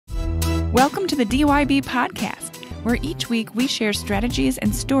Welcome to the DYB podcast, where each week we share strategies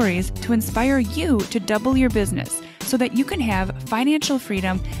and stories to inspire you to double your business so that you can have financial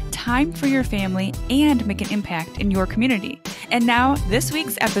freedom, time for your family, and make an impact in your community. And now, this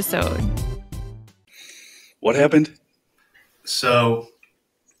week's episode. What happened? So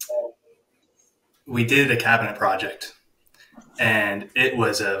we did a cabinet project, and it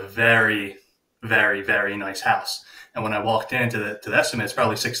was a very, very, very nice house. And when I walked into the estimate, it's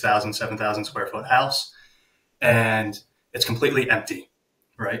probably 6,000, 7,000 square foot house, and it's completely empty,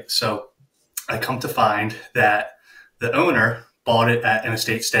 right? So I come to find that the owner bought it at an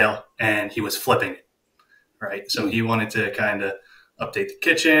estate sale, and he was flipping it, right? So he wanted to kind of update the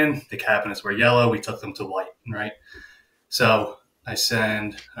kitchen. The cabinets were yellow. We took them to white, right? So I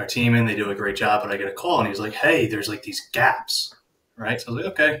send our team in. They do a great job, but I get a call, and he's like, hey, there's like these gaps, right? So I was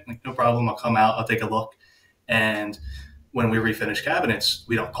like, okay, like, no problem. I'll come out. I'll take a look. And when we refinish cabinets,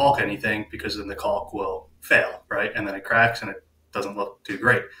 we don't caulk anything because then the caulk will fail, right? And then it cracks and it doesn't look too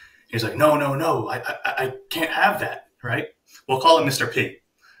great. He's like, no, I can't have that, right? We'll call it Mr. P.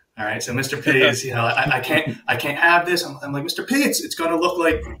 All right. So Mr. P is, I can't have this. I'm like, Mr. P, it's going to look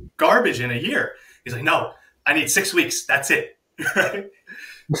like garbage in a year. He's like, no, I need 6 weeks. That's it. Right.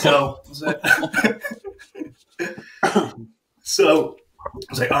 So I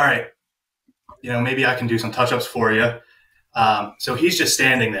was like, all right, maybe I can do some touch-ups for you. So he's just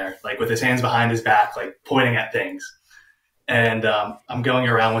standing there, like with his hands behind his back, like pointing at things. And I'm going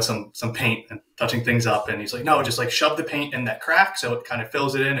around with some paint and touching things up. And he's like, no, just like shove the paint in that crack so it kind of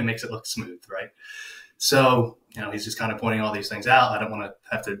fills it in and makes it look smooth, right? So, he's just kind of pointing all these things out. I don't want to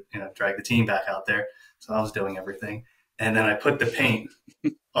have to, drag the team back out there. So I was doing everything. And then I put the paint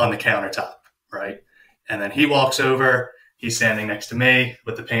on the countertop, right? And then he walks over. He's standing next to me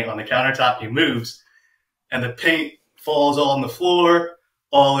with the paint on the countertop. He moves, and the paint falls all on the floor,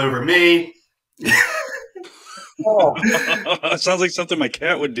 all over me. Oh, sounds like something my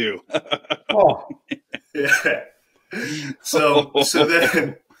cat would do. Oh, yeah. So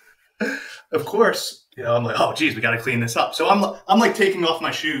then, of course, I'm like, oh, geez, we got to clean this up. So I'm like taking off my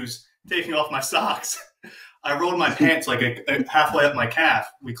shoes, taking off my socks. I rolled my pants like a halfway up my calf.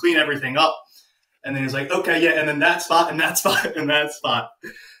 We clean everything up. And then he's like, okay, yeah, and then that spot, and that spot, and that spot.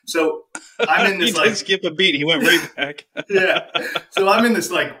 So I'm in this he didn't skip a beat. He went right back. Yeah. So I'm in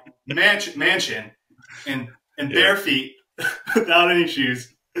this like mansion in bare feet, without any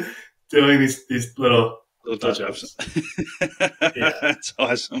shoes, doing these little touch-ups. Yeah. That's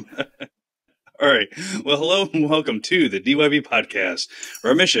awesome. All right. Well, hello and welcome to the DYB podcast,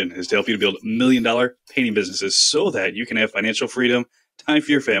 where our mission is to help you to build $1 million painting businesses so that you can have financial freedom, time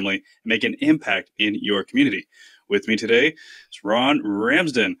for your family, and make an impact in your community. With me today is Ron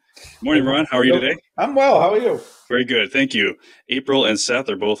Ramsden. Good morning, Ron. How are you today? I'm well. How are you? Very good. Thank you. April and Seth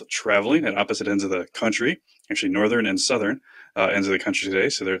are both traveling at opposite ends of the country, actually northern and southern ends of the country today.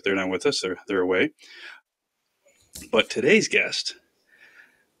 So they're not with us. They're away. But today's guest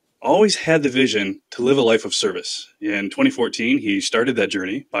always had the vision to live a life of service. In 2014, he started that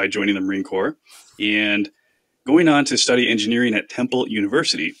journey by joining the Marine Corps and going on to study engineering at Temple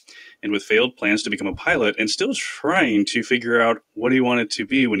University, and with failed plans to become a pilot and still trying to figure out what he wanted to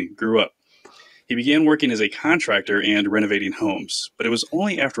be when he grew up. He began working as a contractor and renovating homes, but it was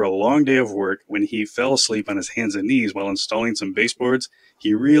only after a long day of work when he fell asleep on his hands and knees while installing some baseboards,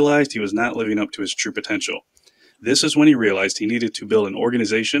 he realized he was not living up to his true potential. This is when he realized he needed to build an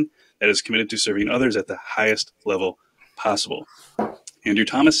organization that is committed to serving others at the highest level possible. Andrew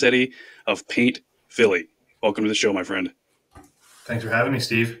Tomasetti of Paint Philly. Welcome to the show, my friend. Thanks for having me,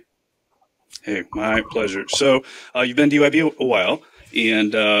 Steve. Hey, my pleasure. So you've been DYB a while,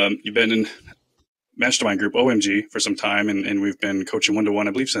 and you've been in Mastermind Group, OMG, for some time, and we've been coaching one-to-one,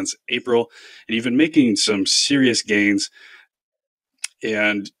 I believe, since April, and you've been making some serious gains,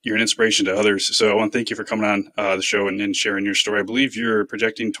 and you're an inspiration to others. So I want to thank you for coming on the show and sharing your story. I believe you're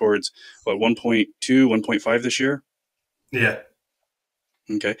projecting towards, 1.2, 1.5 this year? Yeah.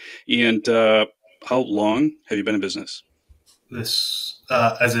 Okay. And how long have you been in business? This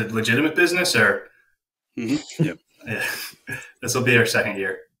as a legitimate business, or? Mm-hmm. Yep. Yeah. This will be our second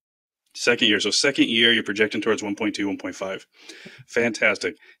year. Second year. So second year, you're projecting towards 1.2, 1.5.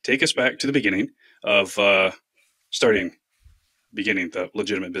 Fantastic. Take us back to the beginning of beginning the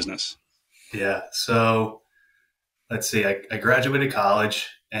legitimate business. Yeah. So let's see. I graduated college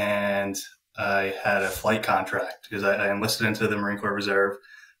and I had a flight contract because I enlisted into the Marine Corps Reserve.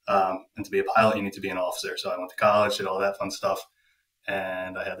 And to be a pilot, you need to be an officer. So I went to college, did all that fun stuff.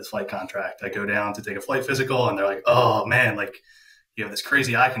 And I had this flight contract. I go down to take a flight physical and they're like, oh man, like you have this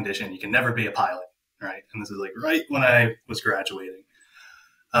crazy eye condition. You can never be a pilot. Right. And this is like right when I was graduating.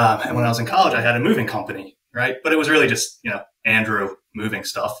 And when I was in college, I had a moving company, right? But it was really just, Andrew moving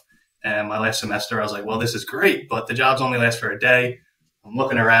stuff. And my last semester, I was like, well, this is great, but the jobs only last for a day. I'm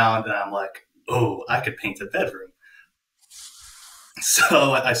looking around and I'm like, oh, I could paint a bedroom.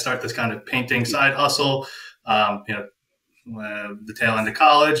 So I start this kind of painting side hustle, the tail end of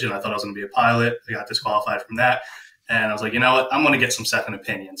college, and I thought I was going to be a pilot. I got disqualified from that. And I was like, you know what? I'm going to get some second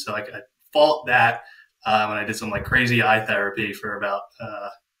opinion. So I fought that. And I did some like crazy eye therapy for about,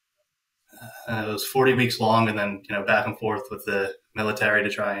 it was 40 weeks long. And then, back and forth with the military to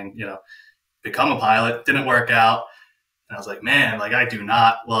try and, become a pilot. Didn't work out. And I was like, man, like I do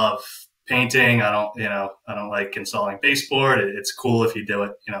not love painting. I don't like installing baseboard. It's cool if you do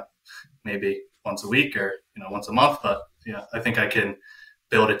it, maybe once a week or, once a month. But, I think I can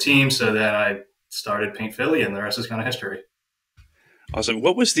build a team. So then I started Paint Philly, and the rest is kind of history. Awesome.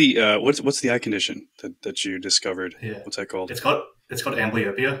 What was the what's the eye condition that you discovered? Yeah. What's that called? It's called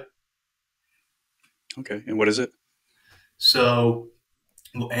amblyopia. Okay. And what is it? So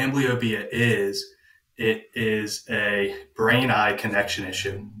what amblyopia is, it is a brain-eye connection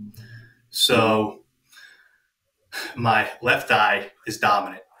issue. So my left eye is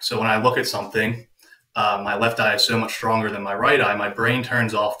dominant. So when I look at something, my left eye is so much stronger than my right eye, my brain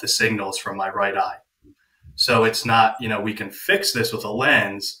turns off the signals from my right eye. So it's not, we can fix this with a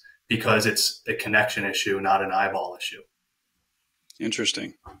lens because it's a connection issue, not an eyeball issue.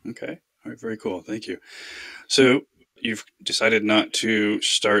 Interesting. Okay. All right. Very cool. Thank you. So you've decided not to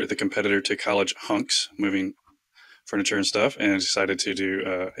start the competitor to college hunks, moving furniture and stuff, and decided to do,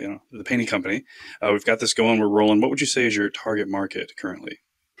 the painting company. We've got this going. We're rolling. What would you say is your target market currently?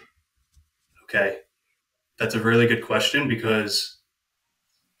 Okay. That's a really good question because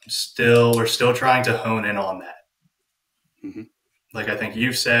we're still trying to hone in on that. Mm-hmm. Like I think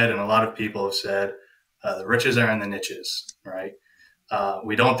you've said, and a lot of people have said, the riches are in the niches, right?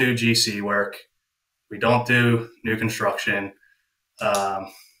 We don't do GC work. We don't do new construction.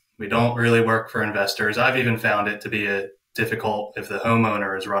 We don't really work for investors. I've even found it to be difficult if the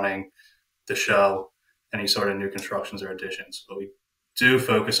homeowner is running the show, any sort of new constructions or additions. What we do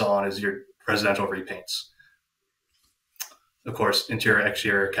focus on is your residential repaints. Of course, interior,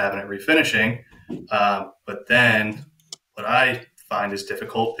 exterior cabinet refinishing. But then what I find is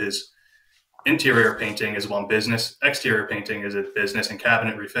difficult is interior painting is one business, exterior painting is a business, and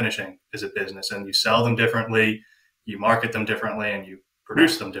cabinet refinishing is a business. And you sell them differently, you market them differently, and you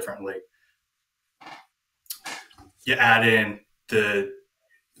produce them differently. You add in the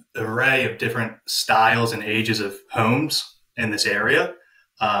array of different styles and ages of homes in this area.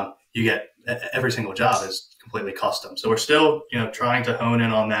 You get every single job is completely custom. So we're still, trying to hone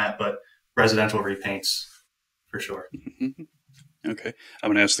in on that, but residential repaints for sure. Mm-hmm. Okay. I'm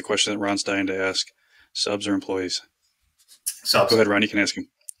going to ask the question that Ron's dying to ask. Subs or employees? Subs. Go ahead, Ron. You can ask him.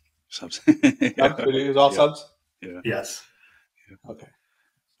 Subs. It is all subs? Yeah. Yes. Okay.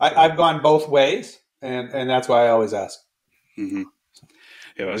 I've gone both ways, and that's why I always ask. Mm-hmm.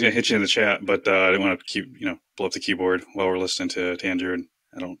 Yeah, I was going to hit you in the chat, but I didn't want to keep, blow up the keyboard while we're listening to Andrew, and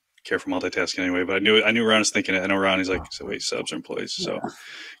I don't care for multitasking anyway, but I knew Ron was thinking it. I know Ron, he's like, so wait, subs or employees? So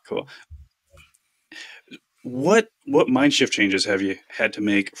cool. What mind shift changes have you had to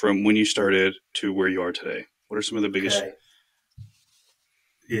make from when you started to where you are today? What are some of the biggest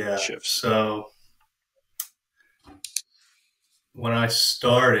shifts? So when I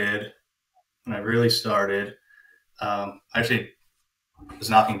really started, I actually was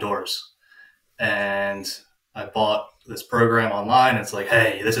knocking doors, and I bought this program online. It's like,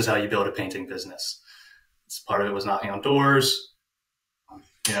 hey, this is how you build a painting business. Part of it was knocking on doors.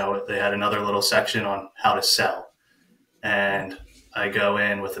 They had another little section on how to sell. And I go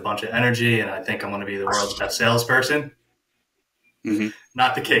in with a bunch of energy and I think I'm going to be the world's best salesperson. Mm-hmm.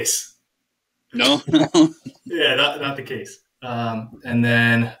 Not the case. No. Yeah, not the case. And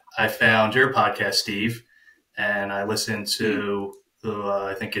then I found your podcast, Steve, and I listened to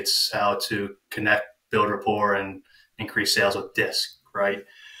I think it's how to connect, build rapport, and increase sales with DISC, right?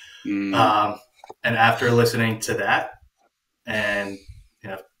 Mm. And after listening to that and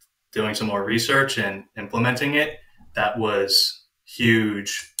doing some more research and implementing it, that was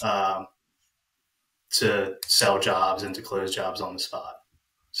huge to sell jobs and to close jobs on the spot.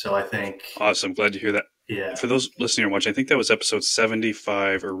 So I think... Awesome. Glad to hear that. Yeah. For those listening or watching, I think that was episode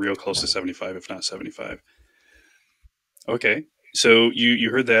 75 or real close to 75, if not 75. Okay. So you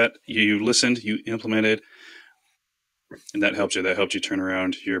heard that, you listened, you implemented, and that helped you. That helped you turn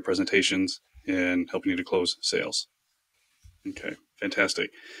around your presentations and helping you to close sales. Okay.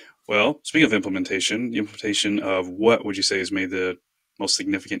 Fantastic. Well, speaking of implementation, the implementation of what would you say has made the most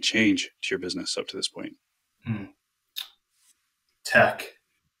significant change to your business up to this point? Tech.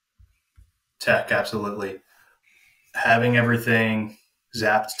 Tech, absolutely. Having everything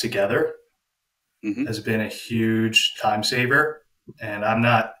zapped together has been a huge time saver. And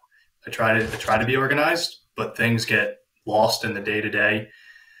I try to be organized, but things get lost in the day to day.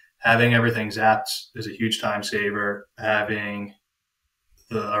 Having everything zapped is a huge time saver. Having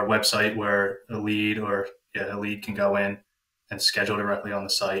our website where a lead can go in and schedule directly on the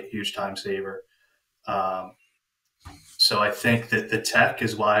site, huge time saver. So I think that the tech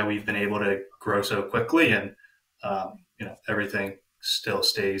is why we've been able to grow so quickly, and everything still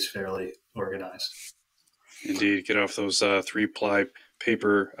stays fairly organized. Indeed, get off those 3-ply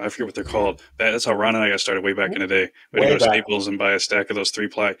paper. I forget what they're called. That's how Ron and I got started way back in the day. We had to go to Staples and buy a stack of those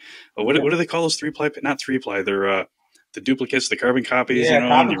 3-ply. What do they call those 3-ply? Not 3-ply. They're the duplicates, the carbon copies. Yeah,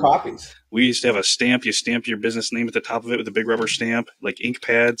 carbon copies. We used to have a stamp. You stamp your business name at the top of it with a big rubber stamp, like ink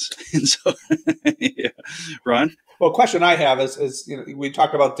pads. And so, yeah, Ron. Well, a question I have is we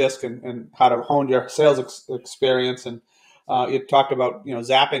talked about DISC and how to hone your sales experience, and you talked about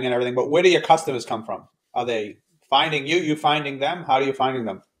zapping and everything. But where do your customers come from? Are they finding you? You finding them? How are you finding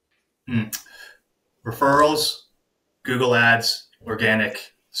them? Referrals, Google Ads,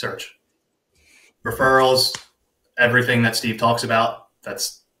 organic search. Referrals, everything that Steve talks about.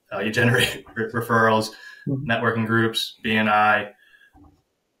 That's how you generate referrals. Networking groups, BNI.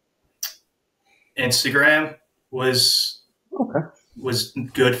 Instagram was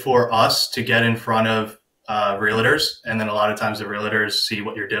good for us to get in front of realtors, and then a lot of times the realtors see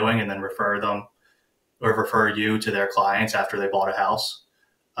what you're doing and then refer them or refer you to their clients after they bought a house.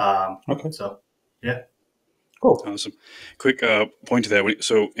 So yeah. Cool. Awesome. Quick point to that.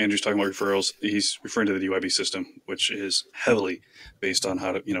 So Andrew's talking about referrals. He's referring to the DYB system, which is heavily based on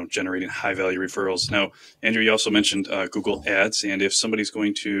how to, generating high value referrals. Now, Andrew, you also mentioned Google Ads, and if somebody's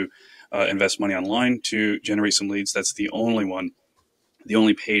going to invest money online to generate some leads, that's the only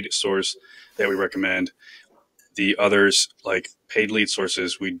paid source that we recommend. The others, like paid lead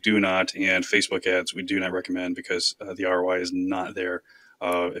sources, we do not, and Facebook ads, we do not recommend because the ROI is not there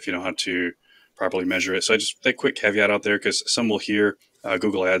if you know how to properly measure it. So I just that quick caveat out there, because some will hear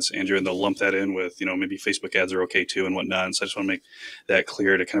Google ads, Andrew, and they'll lump that in with, maybe Facebook ads are okay too and whatnot. And so I just want to make that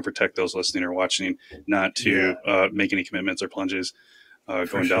clear to kind of protect those listening or watching, not to make any commitments or plunges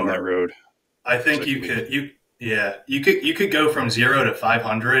going down that road. I think you could go from 0 to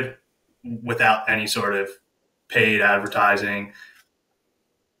 500 without any sort of paid advertising.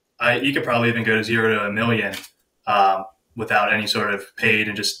 You could probably even go to 0 to 1 million without any sort of paid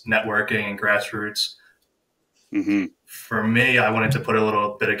and just networking and grassroots. For me, I wanted to put a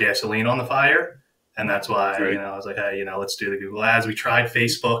little bit of gasoline on the fire. And that's why, I was like, hey, let's do the Google ads. We tried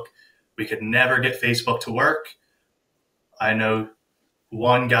Facebook. We could never get Facebook to work. I know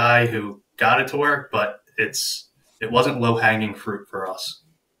one guy who got it to work, but it wasn't low hanging fruit for us.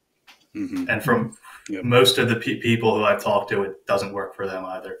 And from most of the people who I've talked to, it doesn't work for them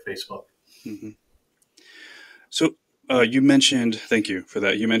either, Facebook. So you mentioned, thank you for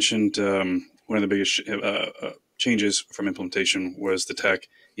that. You mentioned one of the biggest changes from implementation was the tech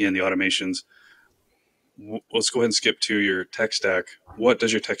and the automations. Let's go ahead and skip to your tech stack. What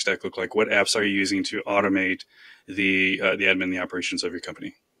does your tech stack look like? What apps are you using to automate the admin, the operations of your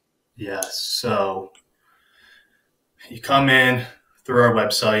company? Yes. So you come in through our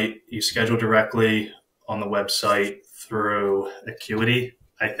website, you schedule directly on the website through Acuity.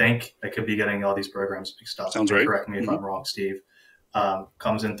 I think I could be getting all these programs mixed up. Sounds right. Correct me if I'm wrong, Steve.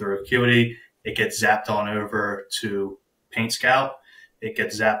 Comes in through Acuity. It gets zapped on over to Paint Scout. It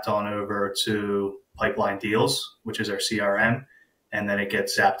gets zapped on over to Pipeline Deals, which is our CRM. And then it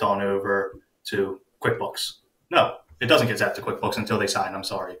gets zapped on over to QuickBooks. No, it doesn't get zapped to QuickBooks until they sign. I'm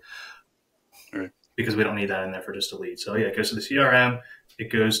sorry. All right. Because we don't need that in there for just a lead. So yeah, it goes to the CRM.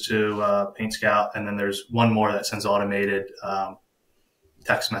 It goes to Paint Scout. And then there's one more that sends automated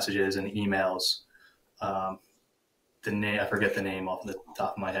text messages and emails. I forget the name off the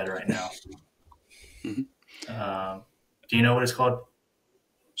top of my head right now. Do you know what it's called?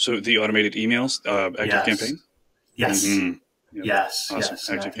 So the automated emails, Active Campaign? Yes. Yep. Yes. Awesome. Yes.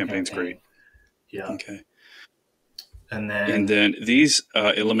 Active Campaign's great. Yeah. Okay. And then these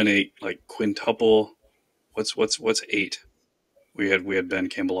eliminate like quintuple. What's 8? We had Ben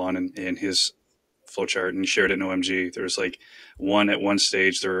Campbell on in his flowchart and shared it in OMG. There's like at one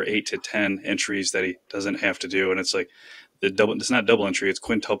stage there are 8 to 10 entries that he doesn't have to do, and it's like it's not double entry, it's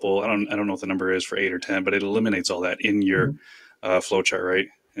quintuple. I don't know what the number is for 8 or 10, but it eliminates all that in your flowchart, right?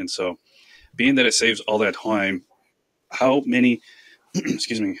 And so being that it saves all that time, how many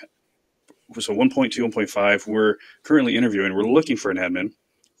excuse me, so 1.2, 1.5, we're currently interviewing, we're looking for an admin.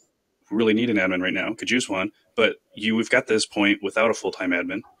 We really need an admin right now, could use one, but we've got this point without a full-time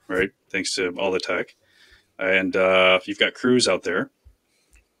admin, right? Thanks to all the tech. And you've got crews out there.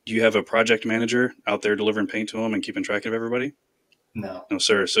 Do you have a project manager out there delivering paint to them and keeping track of everybody? No. No,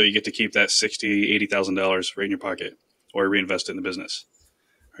 sir. So you get to keep that $60,000, $80,000 right in your pocket or reinvest it in the business,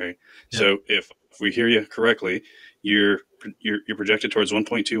 right? Yeah. So if we hear you correctly, you're projected towards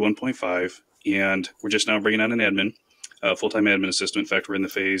 1.2, 1.5, and we're just now bringing on an admin, full-time admin assistant. In fact, we're in the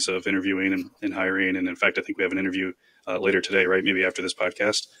phase of interviewing and hiring. And in fact, I think we have an interview later today, right? Maybe after this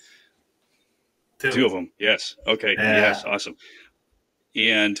podcast. Two of them. Yes. Okay. Yeah. Yes. Awesome.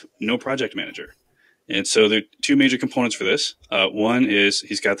 And no project manager. And so there are two major components for this. One is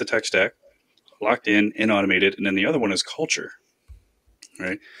he's got the tech stack locked in and automated. And then the other one is culture,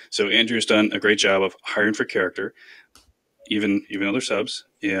 right? So Andrew's done a great job of hiring for character, even other subs.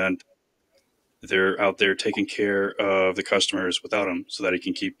 And they're out there taking care of the customers without him so that he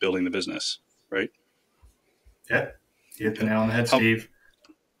can keep building the business, right? Yeah. You hit the nail on the head, Steve.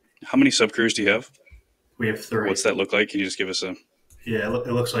 How many sub crews do you have? We have 3. What's that look like? Can you just give us a... Yeah, it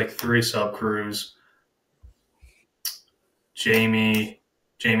looks like 3 sub crews. Jamie's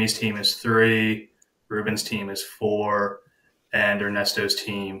team is 3, Ruben's team is 4, and Ernesto's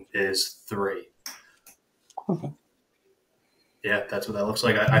team is 3. Okay. Yeah, that's what that looks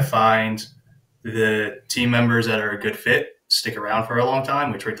like. I find the team members that are a good fit stick around for a long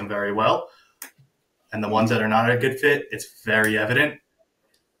time. We treat them very well. And the ones that are not a good fit, it's very evident.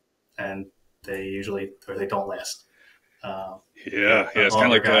 And they don't last. Yeah, it's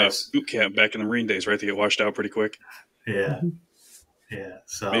kind of like boot camp back in the Marine days, right? They get washed out pretty quick. Yeah. Yeah.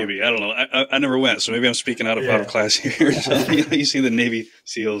 So maybe, I don't know. I never went, so maybe I'm speaking out of class here. You see the Navy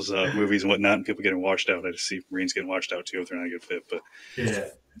SEALs movies and whatnot, and people getting washed out. I just see Marines getting washed out too if they're not a good fit. But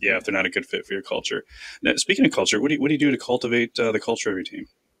yeah, if they're not a good fit for your culture. Now, speaking of culture, what do you do to cultivate the culture of your team?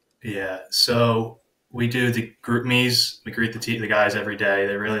 Yeah, so we do the group me's. We greet the guys every day.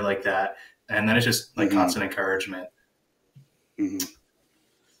 They really like that, and then it's just like constant encouragement. Mm-hmm.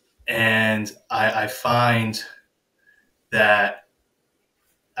 And I find that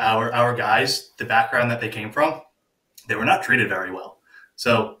our guys, the background that they came from, they were not treated very well.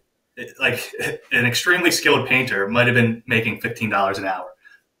 So like an extremely skilled painter might have been making $15 an hour,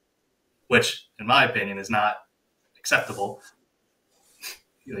 which in my opinion is not acceptable.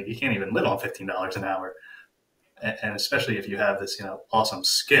 Like you can't even live on $15 an hour. And especially if you have this, awesome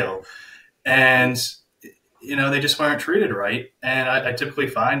skill. And, they just weren't treated right. And I typically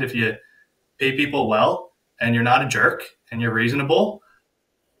find if you pay people well and you're not a jerk and you're reasonable,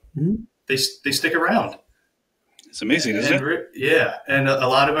 they stick around. It's amazing, isn't it? Yeah. And a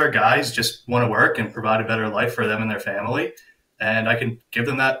lot of our guys just want to work and provide a better life for them and their family. And I can give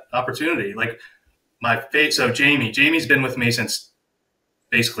them that opportunity. Like so Jamie's been with me since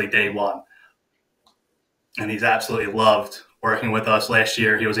basically day one. And he's absolutely loved working with us. Last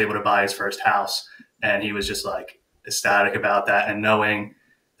year, he was able to buy his first house. And he was just like ecstatic about that. And knowing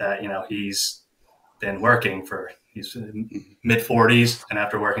that, he's been working he's mid 40s. And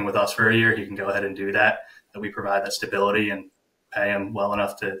after working with us for a year, he can go ahead and do that we provide that stability and pay him well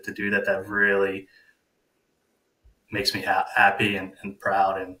enough to do that. That really makes me happy and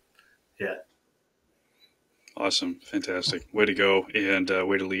proud. And yeah. Awesome. Fantastic. Way to go and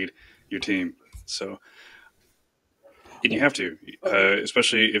way to lead your team. So, and you have to,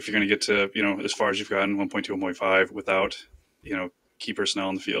 especially if you're going to get to, as far as you've gotten 1.2, 1.5 without, key personnel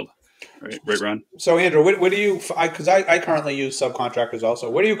in the field. Right, Ron? So, Andrew, what do you, because I currently use subcontractors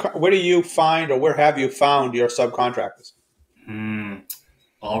also. Where do you find, or where have you found your subcontractors?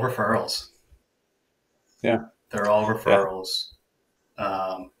 All referrals. Yeah. They're all referrals.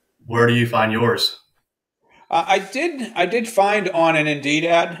 Yeah. Where do you find yours? I did find on an Indeed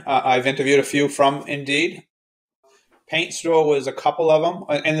ad. I've interviewed a few from Indeed. Paint Store was a couple of them,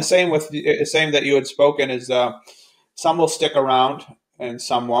 and the same that you had spoken is some will stick around and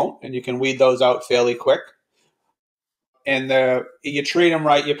some won't, and you can weed those out fairly quick. And you treat them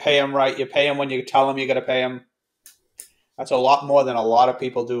right, you pay them right, you pay them when you tell them you got to pay them. That's a lot more than a lot of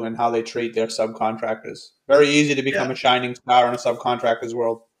people do in how they treat their subcontractors. Very easy to become a shining star in a subcontractor's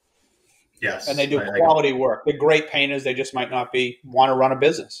world. Yes, and they do quality work. They're great painters. They just might not want to run a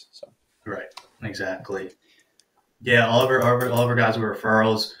business. So. Right, exactly. Yeah, all of our guys were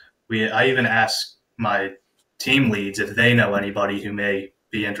referrals. I even asked my team leads if they know anybody who may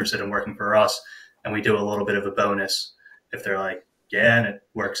be interested in working for us, and we do a little bit of a bonus if they're like, yeah, and it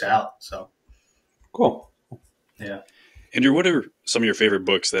works out. So cool. Yeah. Andrew, what are some of your favorite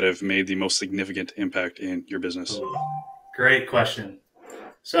books that have made the most significant impact in your business? Ooh, great question.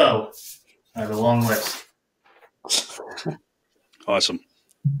 So I have a long list. Awesome.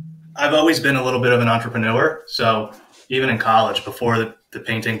 I've always been a little bit of an entrepreneur. So, even in college, before the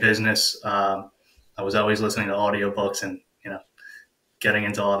painting business, I was always listening to audiobooks and, getting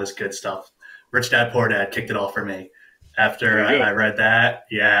into all this good stuff. Rich Dad, Poor Dad kicked it all for me. After I read that,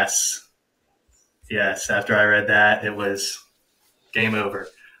 yes. After I read that, it was game over.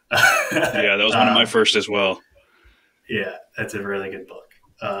 Yeah, that was one of my first as well. Yeah, that's a really good book.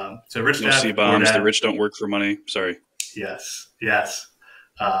 So Rich No Dad, C-bombs. Poor Dad. The rich don't work for money. Sorry. Yes.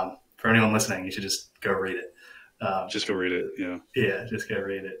 For anyone listening, you should just go read it. Just go read it. Yeah. Yeah, just go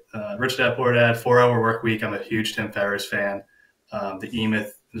read it. Rich Dad, Poor Dad, 4-Hour Work Week. I'm a huge Tim Ferriss fan. The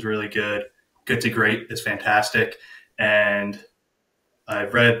E-Myth is really good. Good to Great is fantastic. And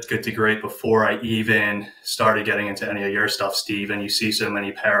I've read Good to Great before I even started getting into any of your stuff, Steve. And you see so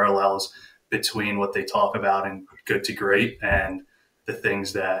many parallels between what they talk about in Good to Great and the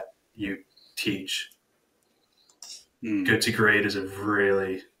things that you teach. Good to Great is a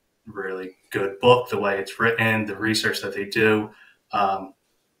really, really good book. The way it's written, the research that they do,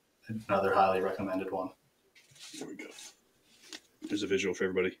 another highly recommended one. There we go. There's a visual for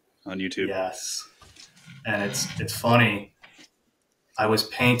everybody on YouTube. Yes, and it's funny. I was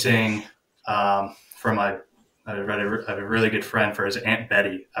painting for I have a really good friend for his Aunt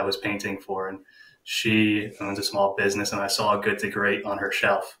Betty. I was painting for, and she owns a small business, and I saw Good to Great on her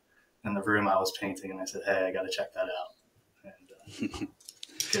shelf in the room I was painting, and I said, "Hey, I got to check that out." And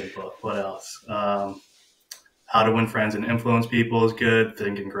good book. What else? How to Win Friends and Influence People is good.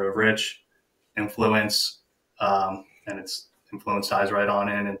 Think and Grow Rich. Influence, and it's influence ties right on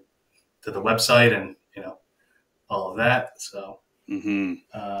in and to the website, and all of that. So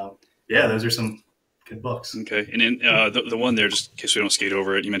those are some good books. Okay, and then the one there, just in case we don't skate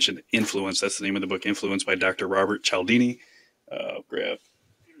over it, you mentioned Influence. That's the name of the book, Influence by Dr. Robert Cialdini. Grab.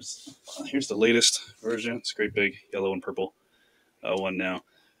 Here's the latest version. It's a great big yellow and purple one now.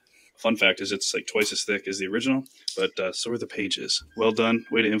 Fun fact is it's like twice as thick as the original, but so are the pages. Well done.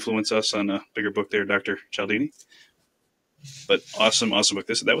 Way to influence us on a bigger book there, Dr. Cialdini. But awesome book.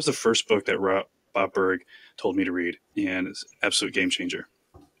 That was the first book that Bob Berg told me to read, and it's an absolute game changer.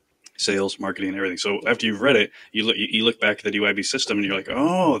 Sales, marketing, everything. So after you've read it, you look back at the DYB system, and you're like,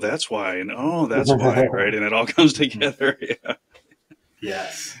 oh, that's why, and oh, that's why, right? And it all comes together. Yeah.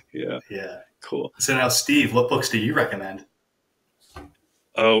 Yes. Yeah. Yeah. Cool. So now, Steve, what books do you recommend?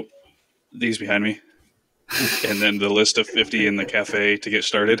 Oh, these behind me. And then the list of 50 in the cafe to get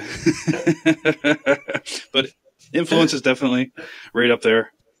started. But Influence is definitely right up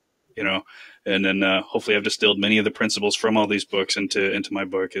there, and then hopefully I've distilled many of the principles from all these books into my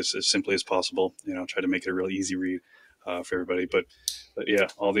book as simply as possible, try to make it a real easy read for everybody. But yeah,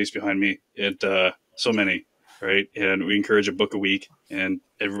 all these behind me, so many, right? And we encourage a book a week, and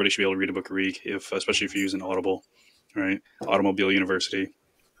everybody should be able to read a book a week, especially if you're using Audible, right? Automobile University.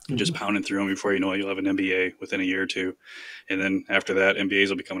 Just pounding through them before you know it, you'll have an MBA within a year or two. And then after that, MBAs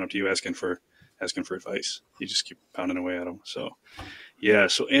will be coming up to you asking for advice. You just keep pounding away at them. So, yeah.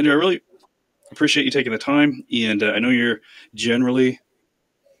 So, Andrew, I really appreciate you taking the time. And I know you're generally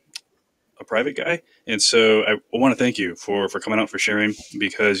a private guy. And so I want to thank you for coming out, for sharing,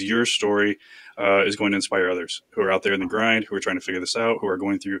 because your story is going to inspire others who are out there in the grind, who are trying to figure this out, who are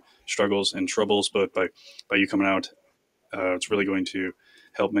going through struggles and troubles. But by you coming out, it's really going to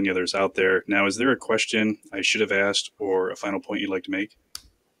help many others out there. Now, is there a question I should have asked or a final point you'd like to make?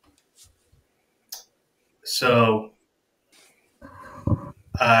 So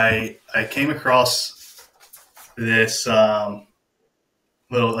I came across this little,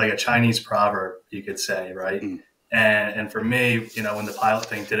 like a Chinese proverb, you could say, right? And for me, when the pilot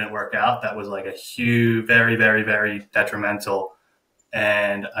thing didn't work out, that was like a huge, very, very, very detrimental.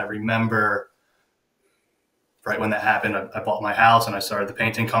 And I remember right when that happened, I bought my house and I started the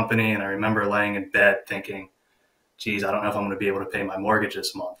painting company. And I remember laying in bed thinking, geez, I don't know if I'm going to be able to pay my mortgage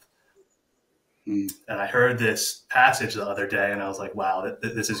this month. And I heard this passage the other day and I was like, wow,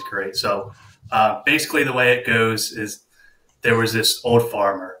 this is great. So basically the way it goes is there was this old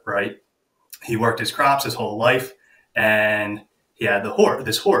farmer, right? He worked his crops his whole life and he had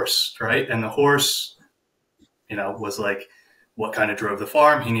this horse, right? And the horse, was like, what kind of drove the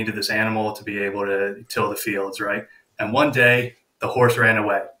farm? He needed this animal to be able to till the fields, right? And one day the horse ran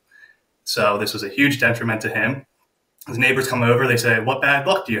away. So this was a huge detriment to him. His neighbors come over, they say, what bad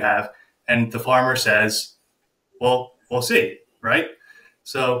luck do you have? And the farmer says, well, we'll see, right?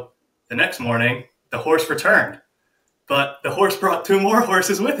 So the next morning, the horse returned, but the horse brought 2 more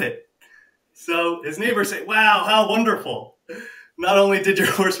horses with it. So his neighbors say, wow, how wonderful. Not only did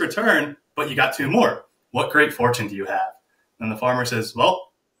your horse return, but you got 2 more. What great fortune do you have? And the farmer says,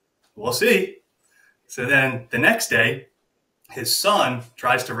 well, we'll see. So then the next day, his son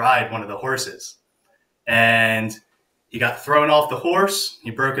tries to ride one of the horses. And he got thrown off the horse,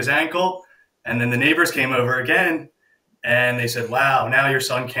 he broke his ankle, and then the neighbors came over again, and they said, wow, now your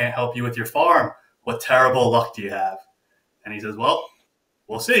son can't help you with your farm. What terrible luck do you have? And he says, well,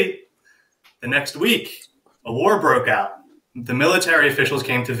 we'll see. The next week, a war broke out. The military officials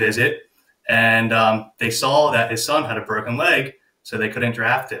came to visit, and they saw that his son had a broken leg, so they couldn't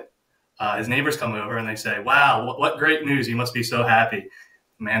draft him. His neighbors come over and they say, wow, what great news. He must be so happy.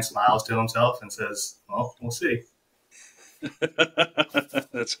 The man smiles to himself and says, well, we'll see.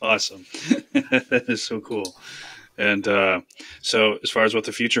 That's awesome. That is so cool. And so as far as what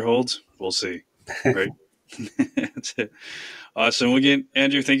the future holds, we'll see. Right? That's it. Awesome. Again,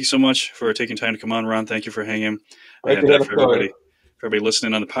 Andrew, thank you so much for taking time to come on. Ron, thank you for hanging. Great And to hear for everybody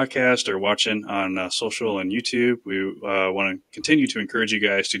listening on the podcast or watching on social and YouTube, we want to continue to encourage you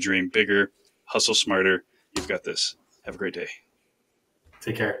guys to dream bigger, hustle smarter. You've got this. Have a great day.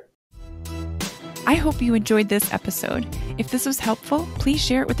 Take care. I hope you enjoyed this episode. If this was helpful, please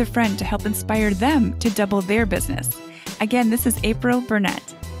share it with a friend to help inspire them to double their business. Again, this is April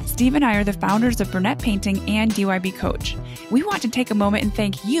Burnett. Steve and I are the founders of Burnett Painting and DYB Coach. We want to take a moment and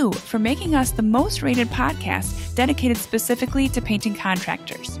thank you for making us the most rated podcast dedicated specifically to painting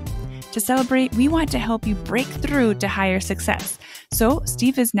contractors. To celebrate, we want to help you break through to higher success. So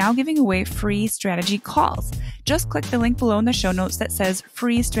Steve is now giving away free strategy calls. Just click the link below in the show notes that says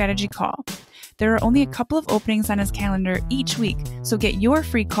free strategy call. There are only a couple of openings on his calendar each week, so get your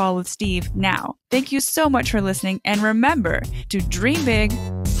free call with Steve now. Thank you so much for listening, and remember to dream big,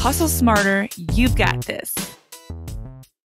 hustle smarter, you've got this.